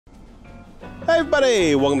Hey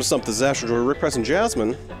everybody, welcome to Stumpt the Zash, Rick, Press, and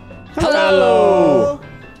Jasmine. Hello!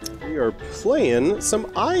 We are playing some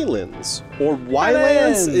Ylands, or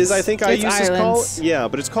Ylands is I think I used to call it. Yeah,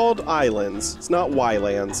 but it's called Ylands. It's not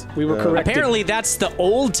Ylands. We were corrected. Apparently that's the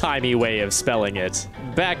old-timey way of spelling it,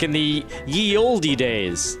 back in the ye olde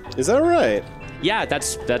days. Is that right? Yeah,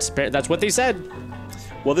 that's what they said.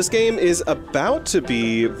 Well, this game is about to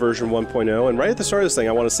be version 1.0, and right at the start of this thing,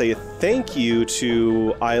 I want to say thank you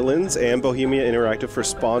to Ylands and Bohemia Interactive for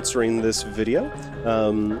sponsoring this video.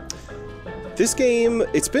 This game,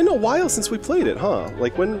 it's been a while since we played it, huh?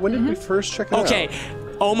 Like, when did we first check it out? Okay,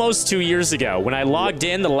 almost 2 years ago. When I logged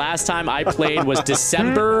in, the last time I played was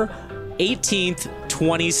December 18th,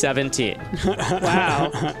 2017.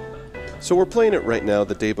 Wow. So we're playing it right now,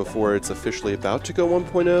 the day before it's officially about to go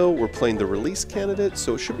 1.0. We're playing the release candidate,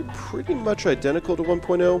 so it should be pretty much identical to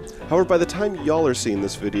 1.0. However, by the time y'all are seeing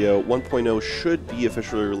this video, 1.0 should be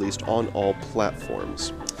officially released on all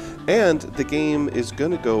platforms. And the game is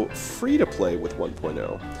going to go free-to-play with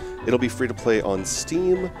 1.0. It'll be free-to-play on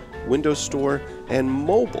Steam, Windows Store, and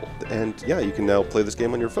mobile. And yeah, you can now play this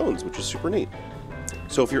game on your phones, which is super neat.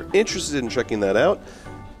 So if you're interested in checking that out,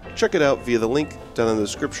 check it out via the link down in the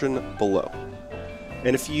description below.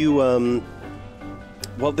 And if you,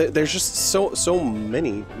 well, there's just so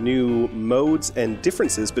many new modes and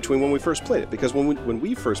differences between when we first played it. Because when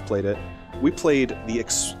we first played it, we played the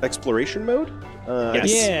exploration mode.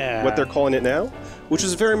 Yes. Yeah. What they're calling it now, which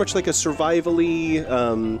is very much like a survivally.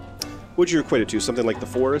 What'd you equate it to? Something like the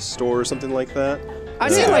forest or something like that?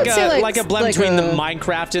 I'd say like a blend between the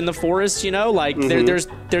Minecraft and the forest. You know, like there's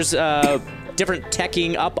different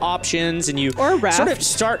teching up options, and you or raft. sort of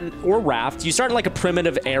start You start in like a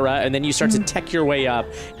primitive era, and then you start to tech your way up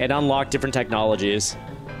and unlock different technologies.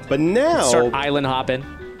 But now Start island hopping.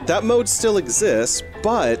 that mode still exists,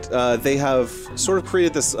 but they have sort of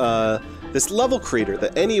created this this level creator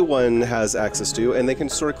that anyone has access to, and they can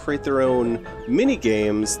sort of create their own mini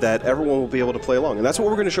games that everyone will be able to play along. And that's what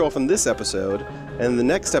we're going to show off in this episode. And the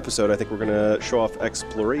next episode, I think we're going to show off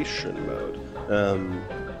exploration mode.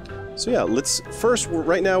 So yeah, let's first,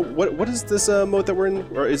 right now, what is this mode that we're in?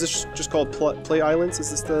 Or is this just called Play Ylands? Is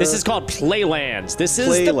this the... This is called Playlands. This is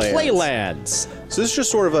the Playlands. So this is just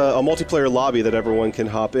sort of a multiplayer lobby that everyone can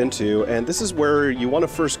hop into, and this is where you want to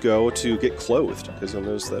first go to get clothed, because you'll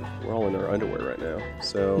notice that we're all in our underwear right now.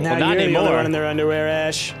 So Now not you're anymore. the one in their underwear,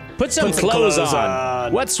 Ash. Put some clothes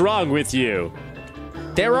on. What's wrong with you?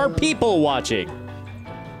 There are people watching.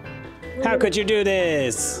 How could you do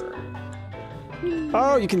this?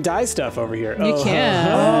 Oh, you can dye stuff over here. You can.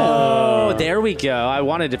 Oh, there we go. I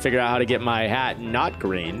wanted to figure out how to get my hat not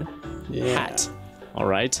green. Yeah. Hat. All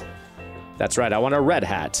right. That's right. I want a red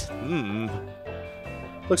hat.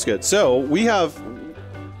 looks good. So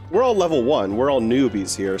we're all level 1. We're all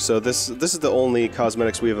newbies here. So this is the only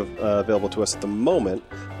cosmetics we have available to us at the moment.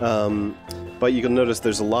 But you can notice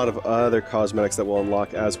there's a lot of other cosmetics that will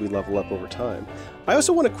unlock as we level up over time. I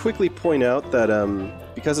also want to quickly point out that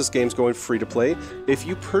because this game's going free to play, if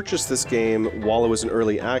you purchase this game while it was in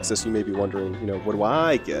early access, you may be wondering, you know, what do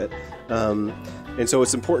I get? And so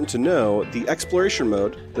it's important to know the exploration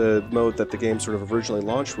mode, the mode that the game sort of originally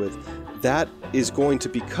launched with, that is going to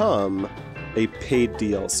become a paid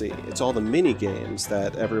DLC. It's all the mini games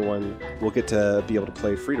that everyone will get to be able to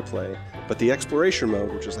play free to play. But the exploration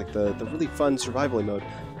mode, which is like the really fun survival mode,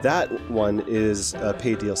 that one is a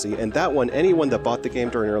paid DLC, and that one, anyone that bought the game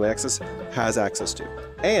during early access has access to.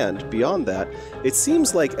 And beyond that, it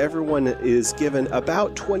seems like everyone is given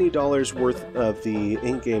about $20 worth of the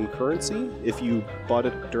in-game currency if you bought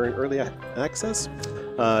it during early access.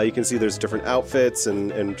 You can see there's different outfits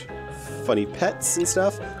and funny pets and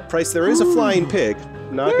stuff. Price, there is a flying pig,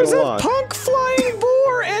 not gonna lie. There's a punk flying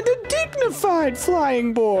boar and a dignified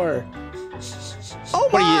flying boar. Oh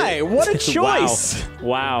my, what a choice.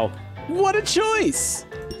 Wow. What a choice.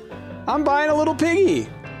 I'm buying a little piggy.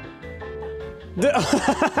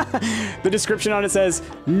 The description on it says,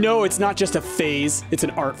 no, it's not just a phase, it's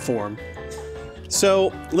an art form.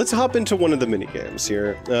 So let's hop into one of the mini games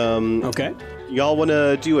here. Okay. Y'all want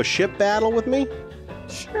to do a ship battle with me?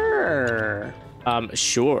 Sure.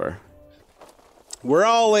 Sure. We're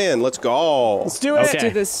all in. Let's go. Let's do it. Okay. Do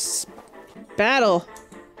this battle.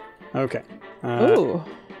 Okay. Ooh.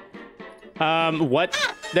 What?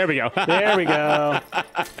 There we go. There we go. All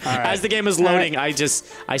right. As the game is loading, I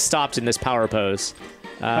stopped in this power pose.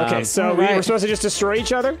 Okay, so we were supposed to just destroy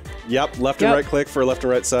each other? Yep, left and right click for left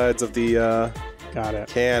and right sides of the Got it.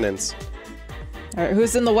 cannons. All right,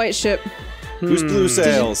 who's in the white ship? Who's blue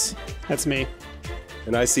sails? That's me.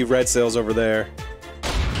 And I see red sails over there.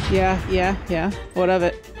 Yeah. What of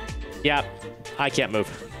it? Yeah, I can't move.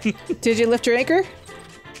 Did you lift your anchor?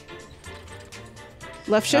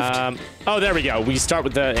 Left shift? Oh, there we go. We start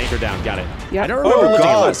with the anchor down. Got it. Yep. I don't remember Oh lifting it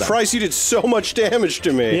God, last time. Price, you did so much damage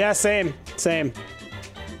to me. Yeah, same. Same.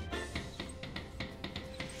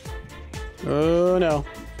 Oh, no.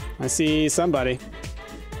 I see somebody.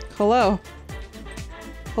 Hello.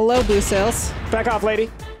 Hello, Blue Sails. Back off, lady.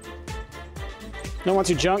 No one wants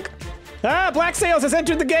your junk. Ah, Black Sails has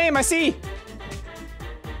entered the game. I see.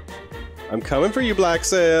 I'm coming for you, Black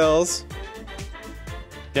Sails.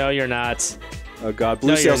 No, you're not. Oh God, Blue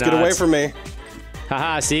No, you're Sails, get away not. from me.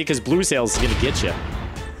 Haha, see, because Blue Sails is gonna get you.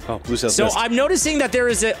 Oh, Blue Sails So missed. I'm noticing that there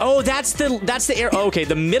is a. Oh, that's the air. Oh, okay,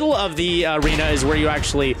 the middle of the arena is where you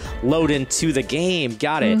actually load into the game.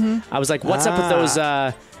 Got it. I was like, what's up with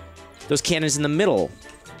those cannons in the middle?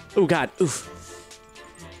 Oh God. Oof.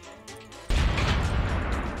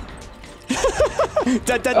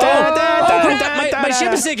 My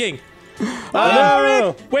ship is sinking.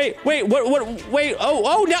 No. Wait, what? Wait.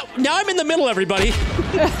 Oh, now I'm in the middle, everybody.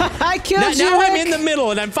 I killed you, Now I'm Rick. in the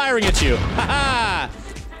middle and I'm firing at you. Haha.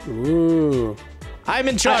 Ooh. I'm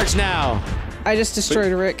in charge now. I just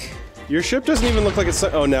destroyed Rick. Your ship doesn't even look like it's.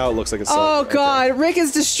 Oh, now it looks like it's. Oh God, Rick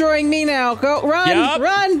is destroying me now. Go, run,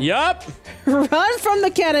 run, Yup. run from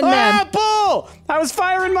the cannon Ah, man. bull! I was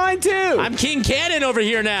firing mine too. I'm King Cannon over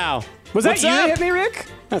here now. Was What's that you up? that hit me, Rick?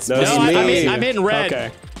 That's No, No, it's me. I'm hitting red.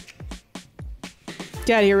 Okay.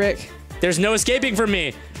 Get out of here, Rick. There's no escaping from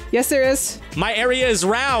me. Yes, there is. My area is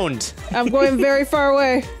round. I'm going very far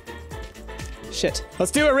away. Shit.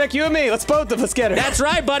 Let's do it, Rick. You and me. Let's get her. That's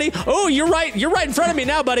right, buddy. Oh, you're right. You're right in front of me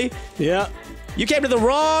now, buddy. Yeah. You came to the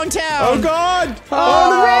wrong town. Oh God!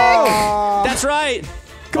 Oh, Rick! That's right.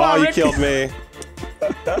 Come on, you Rick. killed me.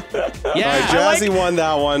 Yeah. Jazzy won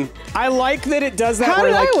that one. I like that it does that. How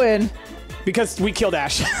where, did like, I win? Because we killed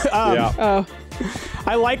Ash. Yeah. Oh.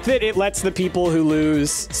 I like that it lets the people who lose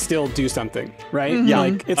still do something, right? Mm-hmm. Yeah.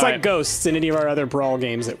 Like it's All like right. Ghosts in any of our other brawl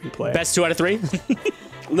games that we play. Best 2 out of 3.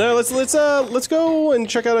 No, let's go and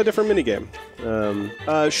check out a different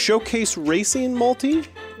minigame. Showcase Racing Multi.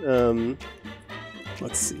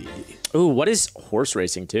 Let's see. Ooh, what is horse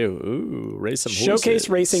racing too? Ooh, race some horses. Showcase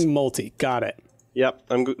Racing Multi. Got it. Yep,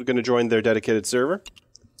 I'm going to join their dedicated server.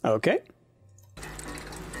 Okay.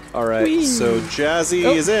 All right, so Jazzy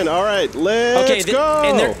is in. All right, let's go.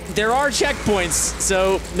 And there are checkpoints,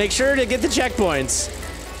 so make sure to get the checkpoints.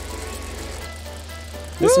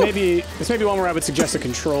 This may be one where I would suggest a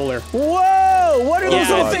controller. Whoa! What are those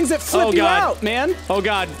Yeah. little things that flip Oh, you God. out, man? Oh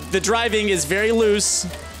God, the driving is very loose.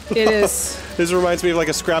 It is. This reminds me of like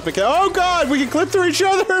a scrap mechanic. Oh God, we can clip through each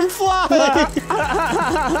other and fly.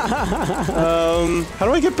 How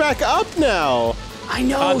do I get back up now? I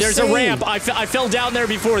know. There's a ramp. I fell down there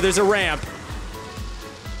before. There's a ramp.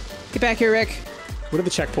 Get back here, Rick. What are the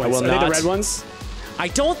checkpoints? I will Are they the not. red ones? I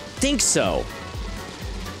don't think so.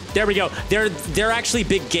 There we go. They're actually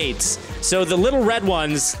big gates. So the little red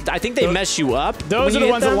ones, I think they mess you up. Those when are you the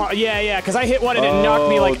hit ones them. that yeah, because I hit one and it knocked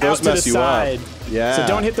me like those out to the mess you up. side. Yeah. So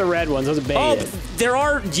don't hit the red ones. Those are Oh, bad. there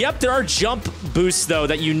are jump boosts though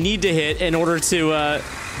that you need to hit in order to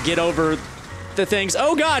get over the things.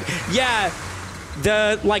 Oh God, yeah.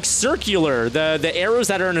 The like circular, the arrows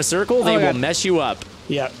that are in a circle, they will God. mess you up.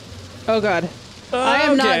 Yep. Oh God. I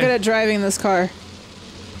am not Okay. good at driving this car.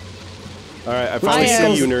 All right, I finally I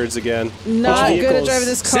am- see you nerds again. Not good at vehicles? driving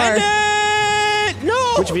this car. Send it!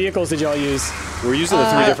 No! Which vehicles did y'all use? We're using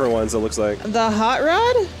the 3 different ones. It looks like. The hot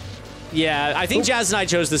rod? Yeah, I think Jazz and I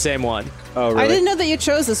chose the same one. Oh really? I didn't know that you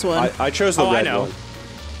chose this one. I chose the Oh, I red know. one.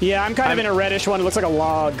 Yeah, I'm kind of in a reddish one. It looks like a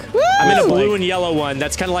log. I'm in a Woo! blue and yellow one.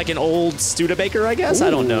 That's kind of like an old Studebaker, I guess. I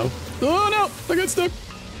don't know. Oh no! I got stuck.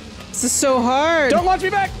 This is so hard. Don't launch me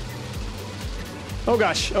back! Oh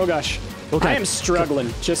gosh! Oh gosh! Okay. I am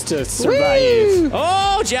struggling just to survive. Woo!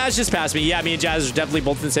 Oh, Jazz just passed me. Yeah, me and Jazz are definitely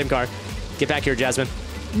both in the same car. Get back here, Jasmine.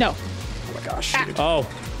 No. Oh my gosh! Dude. Oh,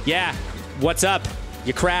 yeah. What's up?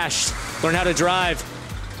 You crashed. Learn how to drive.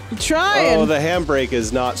 I'm trying. Oh, the handbrake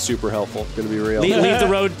is not super helpful. Gonna be real. Leave the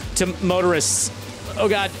road to motorists. Oh,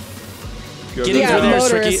 God. Go Get to in the through there,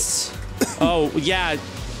 motor. motorists. Oh, yeah.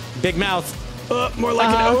 Big mouth. More like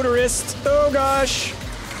an odorist. Oh gosh!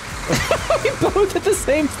 We both did the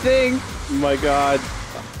same thing. Oh my God,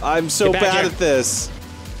 I'm so Get back bad here. at this.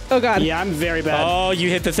 Oh God. Yeah, I'm very bad. Oh, you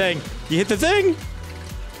hit the thing. You hit the thing?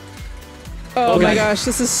 Oh my Okay. gosh,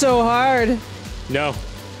 this is so hard. No.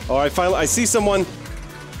 Oh, I see someone.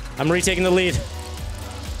 I'm retaking the lead.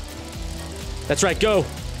 That's right. Go.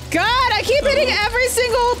 God, I keep hitting every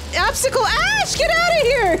single obstacle. Ash, get out of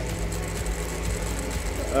here!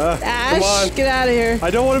 Come Ash, on. get out of here. I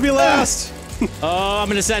don't want to be last. Oh, I'm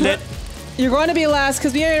going to send it. You're going to be last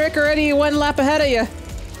because me and Rick are already one lap ahead of you.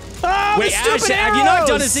 Oh, Wait, the Ash, stupid have you not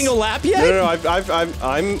done a arrows! single lap yet? No,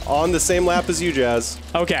 I'm on the same lap as you, Jazz.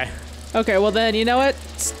 Okay. Okay, well then, you know what?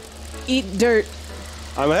 Eat dirt.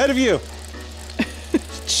 I'm ahead of you.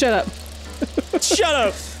 Shut up. Shut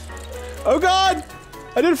up. Oh God!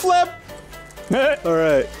 I didn't flip. All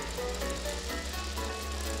right.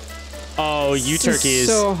 Oh, you This is turkeys.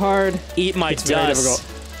 so hard. Eat my It's very dust. difficult.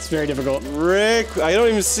 It's very difficult. Rick, I don't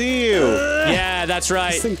even see you. Yeah, that's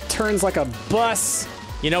right. This thing turns like a bus.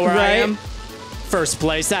 You know where I Right. am? First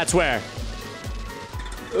place, that's where.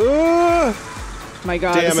 My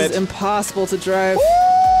God, Damn this it. is impossible to drive.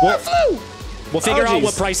 We'll figure out geez.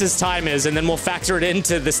 what Price's time is, and then we'll factor it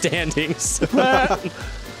into the standings. Well,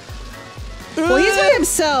 he's by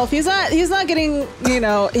himself. He's not getting,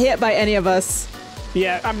 hit by any of us.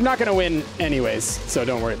 Yeah, I'm not gonna win anyways, so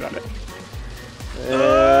don't worry about it.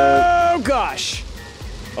 Oh gosh.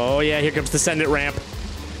 Oh yeah, here comes the send it ramp.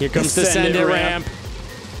 Here comes the send it ramp.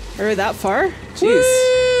 Are we that far?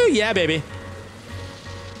 Jeez. Woo! Yeah, baby.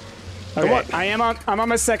 Okay, I'm on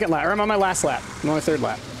my second lap, or I'm on my last lap. I'm on my third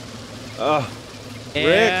lap.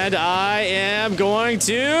 And I am going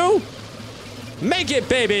to make it,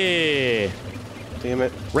 baby. Damn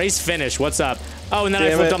it. Race finish. What's up? Oh, and then I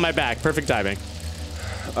Damn flipped it. on my back. Perfect timing.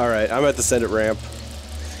 All right, I'm at the send it ramp.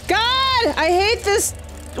 God, I hate this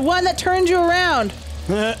one that turns you around.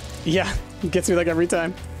 Yeah, it gets me like every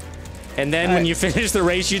time. And then when you finish the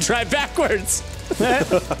race, you drive backwards.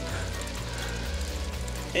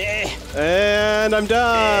 And I'm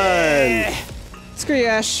done. Screw you,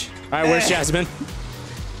 Ash. All right, where's Jasmine?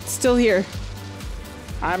 Still here.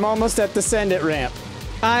 I'm almost at the send it ramp.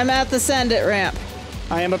 I'm at the send it ramp.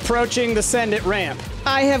 I am approaching the send it ramp.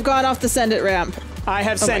 I have gone off the send it ramp. I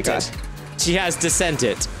have Oh my sent God. it. She has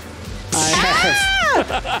descented. I have.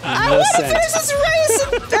 I want to finish this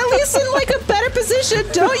race at least in like a better position.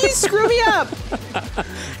 Don't you screw me up.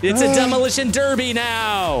 It's a demolition derby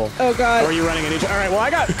now. Oh God. Or are you running into? All right. Well, I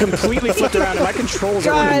got completely flipped around, and my controls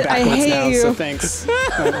are working God, I backwards hate now. you. So thanks.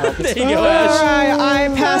 There you go, All Ash. right,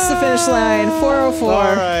 I passed the finish line. 404.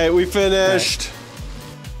 All right, we finished.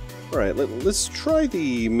 All right, let's try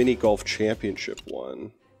the mini golf championship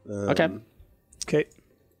one. Okay. Okay.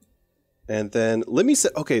 And then let me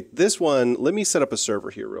set. Okay, this one. Let me set up a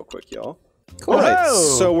server here real quick, y'all. Cool. All right,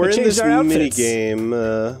 Oh, so we're we in this changed our mini outfits. game,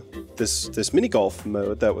 this mini golf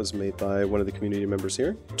mode that was made by one of the community members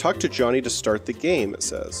here. Talk to Johnny to start the game. It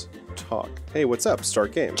says. Talk. Hey, what's up?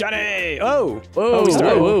 Start game. Johnny. Oh. Whoa, we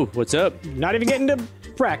started. whoa, whoa. What's up? Not even getting to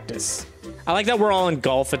practice. I like that we're all in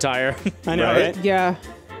golf attire. I know, Right? right? Yeah.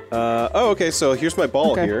 Oh, okay. So here's my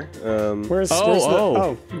ball Okay. here. Where's the? oh.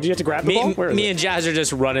 Oh, did you have to grab the ball? me Where is me it? and Jazz are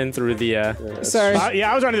just running through the. Sorry.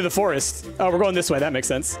 Yeah, I was running to the forest. Oh, we're going this way. That makes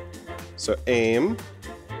sense. So aim.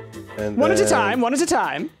 And One at a then- time. One at a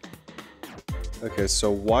time. Okay,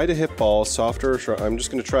 so why to hit ball, softer or short? I'm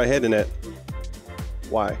just gonna try hitting it.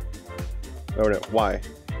 Why? Oh no, why?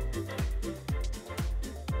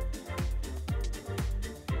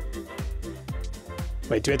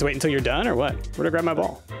 Wait, do we have to wait until you're done, or what? Where to grab my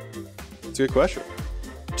ball? It's a good question.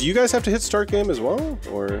 Do you guys have to hit start game as well,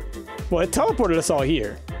 or? Well, it teleported us all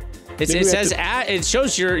here. It Maybe we says have it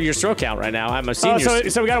shows your stroke count right now. I'm seeing Oh, your.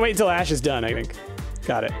 so we gotta wait until Ash is done, I think.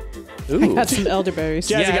 Got it. Ooh. Got some elderberries.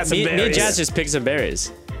 Yeah. Yeah, got some me and berries. Jazz just picked some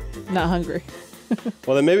berries. Not hungry.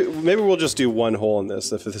 Well, then maybe we'll just do one hole in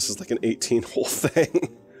this if this is like an 18-hole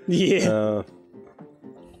thing. Yeah. How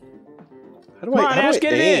do Come on, how do Ash, I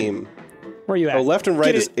get it in. aim? Where are you at? Oh, left and right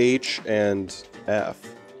Get is it. H and F.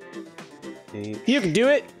 H. You can do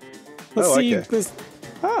it. Let's Oh, see. okay. This.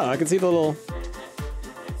 Oh, I can see the little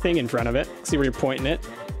thing in front of it. See where you're pointing it.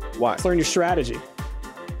 Why? Let's learn your strategy.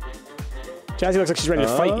 Jazzy looks like she's ready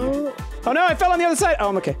to fight you. Oh no, I fell on the other side. Oh,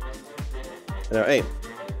 I'm okay. Now aim.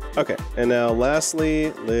 Okay, and now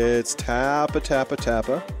lastly, let's tappa. Tap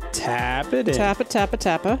it in. Tappa, tappa,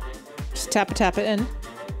 tappa. Just tappa, tappa in.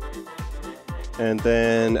 And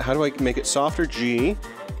then how do I make it softer? G.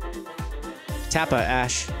 Tappa,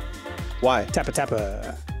 Ash. Y. Tappa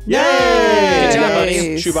tappa. Yay! Good job, buddy.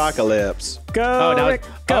 Nice. Chewbacca lips. Go, Oh, now. Rick,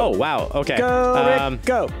 go. Oh, wow. Okay. Go, Rick,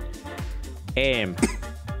 go. Aim.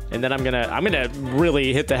 And then I'm gonna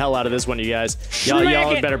really hit the hell out of this one, you guys. Y'all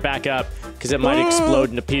Schmack it. better back up because it might explode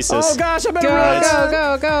into pieces. Oh gosh, I better Go,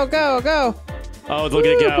 run. go. Oh, look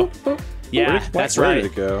at it go. Yeah, that's Where right. did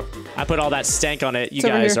it go? I put all that stank on it. You It's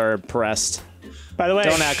over guys here. are impressed. By the way,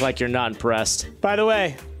 Don't act like you're not impressed. By the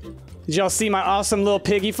way, did y'all see my awesome little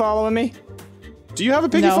piggy following me? Do you have a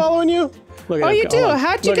piggy No. following you? Look at Oh, him. you Hold do? on.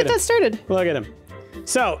 How'd you Look get at him. that started? Look at him.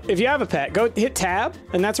 So, if you have a pet, go hit tab,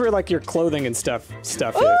 and that's where like your clothing and stuff is.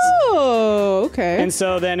 Oh, okay. And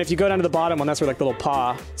so then if you go down to the bottom one, that's where like the little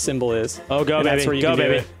paw symbol is. Oh, go, And that's baby. where you Go, can do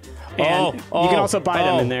baby. it. And you can also buy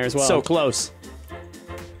them in there as well. So close.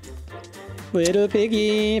 Little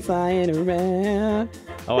piggy flying around.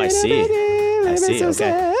 Oh, I see. I see.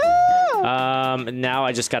 Okay. Now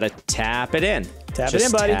I just gotta tap it in. Tap it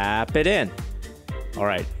in, buddy. Tap it in. All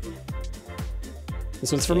right.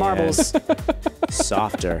 This one's for marbles.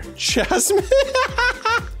 Softer. Jasmine.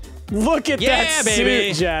 Look at that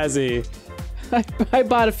baby. suit, Jazzy. I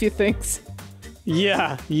bought a few things.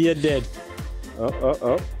 Yeah, you did.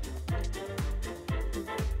 Oh.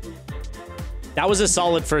 That was a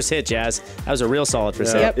solid first hit, Jazz. That was a real solid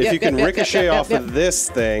first hit. If you can ricochet off of this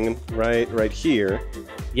thing right here,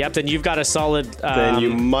 Yep, then you've got a solid... then you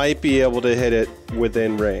might be able to hit it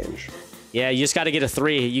within range. Yeah, you just got to get a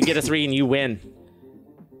 3. You get a 3 and you win.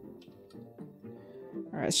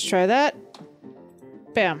 All right, let's try that.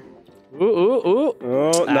 Bam. Ooh, ooh, ooh.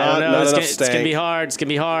 Oh, I not don't know. enough It's gonna be stank. hard. It's gonna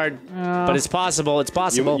be hard. But it's possible. It's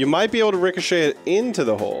possible. You might be able to ricochet it into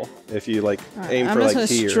the hole if you like aim I'm for just like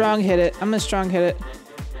gonna here. strong hit it. I'm gonna strong hit it.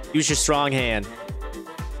 Use your strong hand.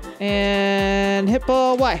 And hit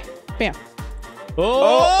ball Y. Bam. She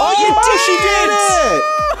did it!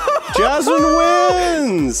 Jasmine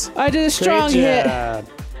wins. I did a strong hit.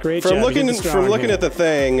 Great From job. looking at the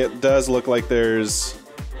thing, it does look like there's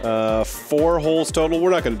 4 holes total. We're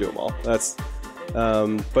not going to do them all. That's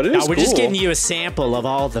but it is We're cool. just giving you a sample of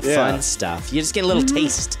all the fun stuff. You just get a little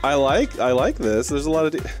taste. I like this. There's a lot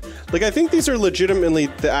of like I think these are legitimately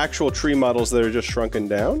the actual tree models that are just shrunken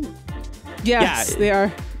down. Yes, they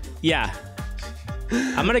are. Yeah.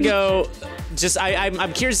 I'm gonna go.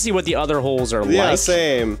 I'm curious to see what the other holes are Yeah, like.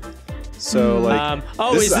 same. So like,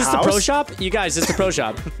 is this a the pro house? shop? You guys, this is the pro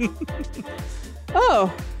shop.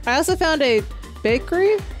 Oh, I also found a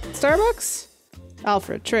bakery, Starbucks.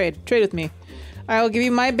 Alfred, trade with me. I will give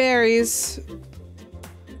you my berries.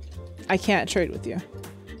 I can't trade with you.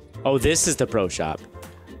 Oh, this is the pro shop.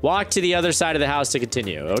 Walk to the other side of the house to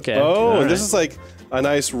continue. Okay. Oh, All and this right. is like a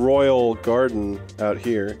nice royal garden out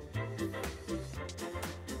here.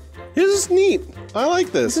 This is neat. I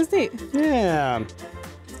like this. This is neat. Yeah.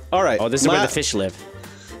 All right. Oh, this is where the fish live.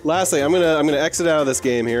 Lastly, I'm gonna exit out of this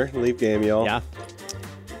game here. Leave game, y'all. Yeah.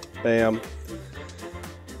 Bam.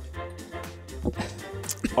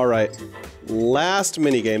 All right. Last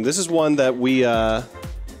mini game. This is one that we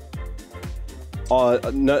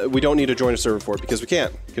we don't need to join a server for because we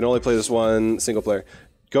can't. We can only play this one single player.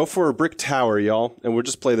 Go for a brick tower, y'all, and we'll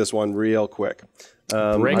just play this one real quick.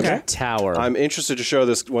 Brick tower. I'm interested to show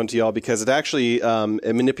this one to y'all because it actually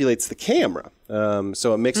it manipulates the camera,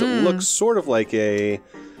 so it makes it look sort of like a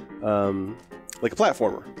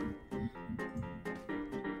platformer.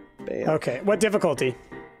 Bam. Okay. What difficulty?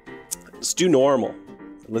 Let's do normal.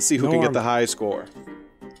 Let's see who can get the high score.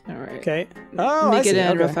 All right. Okay. Oh, Let me I get see.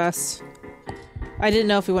 in real Okay. fast. I didn't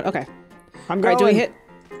know if we went. Okay. I'm All going. right, do we hit?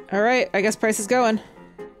 All right, I guess Price is going.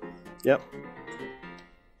 Yep.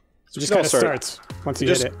 So just No, kind of start. starts once you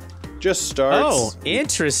Just hit it. just starts. Oh,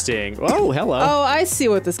 interesting. Oh, hello. Oh, I see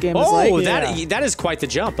what this game is Oh, like. that is quite the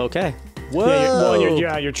jump. Okay.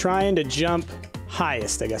 Yeah, you're trying to jump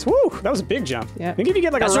highest, I guess. Woo, that was a big jump. Yeah. I think if you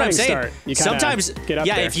get like That's a what I'm running saying. start, you kinda Sometimes, get up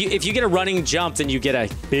there. if you get a running jump, then you get a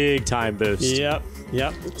big time boost. Yep.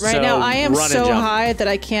 Right So, now, I am run and so jump. high that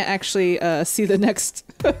I can't actually see the next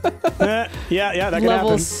Yeah, that could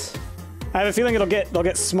levels. happen. I have a feeling they'll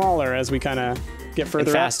get smaller as we kind of get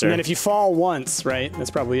further faster. up. And then if you fall once, right, that's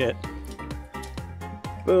probably it.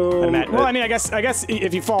 Boom. Well, I mean, I guess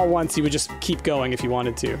if you fall once, you would just keep going if you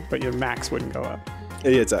wanted to, but your max wouldn't go up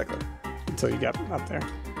Yeah, exactly. until you got up there.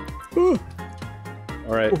 All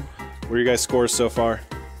right. What are your guys' scores so far?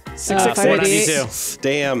 588. 492.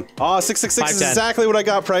 Damn. Oh, 666 is 510. exactly what I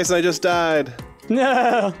got, Price, and I just died.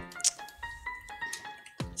 No.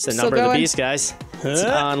 It's the Still number of the going? beast, guys. It's an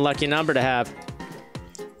unlucky number to have.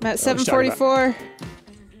 I'm at 744.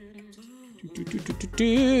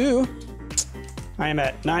 I am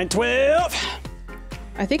at 912.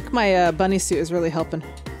 I think my bunny suit is really helping.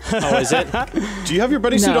 Oh, is it? Do you have your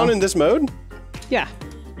bunny suit No. on in this mode? Yeah,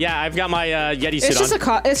 Yeah, I've got my Yeti it's suit just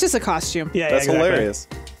on. it's just a costume. Yeah, That's exactly. hilarious.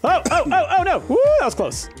 Oh no. Woo, that was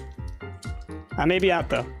close. I may be out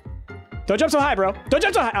though. Don't jump so high, bro. Don't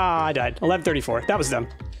jump so high. Ah, I died. 1134. That was dumb.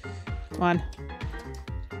 Come on.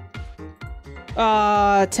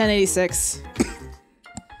 1086.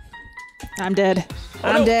 I'm dead.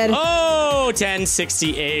 I'm dead. Oh,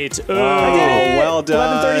 1068. Ooh. Oh, well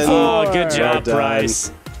done. 1134. Oh, good job, Well done. Bryce.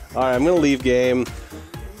 All right, I'm going to leave game.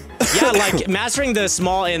 Yeah, like mastering the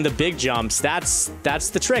small and the big jumps. That's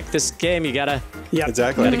the trick. This game, you gotta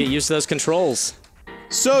Exactly. get used to those controls.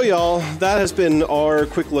 So, y'all, that has been our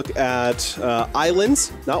quick look at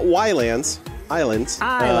Islands, not Ylands, Islands.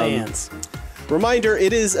 Islands. Reminder,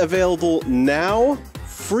 it is available now,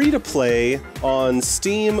 free to play on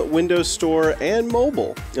Steam, Windows Store, and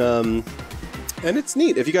mobile. And it's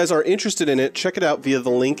neat. If you guys are interested in it, check it out via the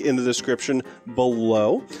link in the description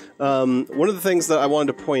below. One of the things that I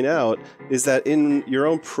wanted to point out is that in your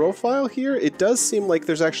own profile here, it does seem like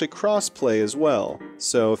there's actually crossplay as well.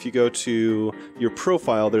 So if you go to your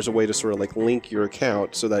profile, there's a way to sort of like link your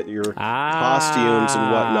account so that your costumes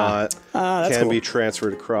and whatnot can be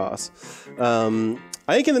transferred across.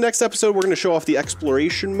 I think in the next episode, we're going to show off the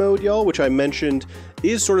exploration mode, y'all, which I mentioned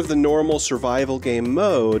is sort of the normal survival game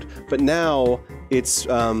mode, but now it's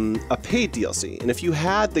a paid DLC. And if you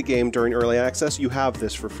had the game during early access, you have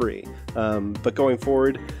this for free. But going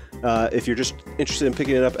forward, if you're just interested in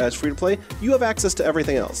picking it up as free to play, you have access to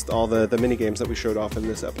everything else, all the mini games that we showed off in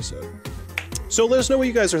this episode. So let us know what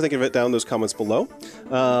you guys are thinking of it down in those comments below.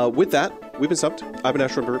 With that, we've been Stumpt. I've been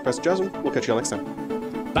Astro, Jasmine. We'll catch you all next time.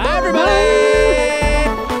 Bye, everybody!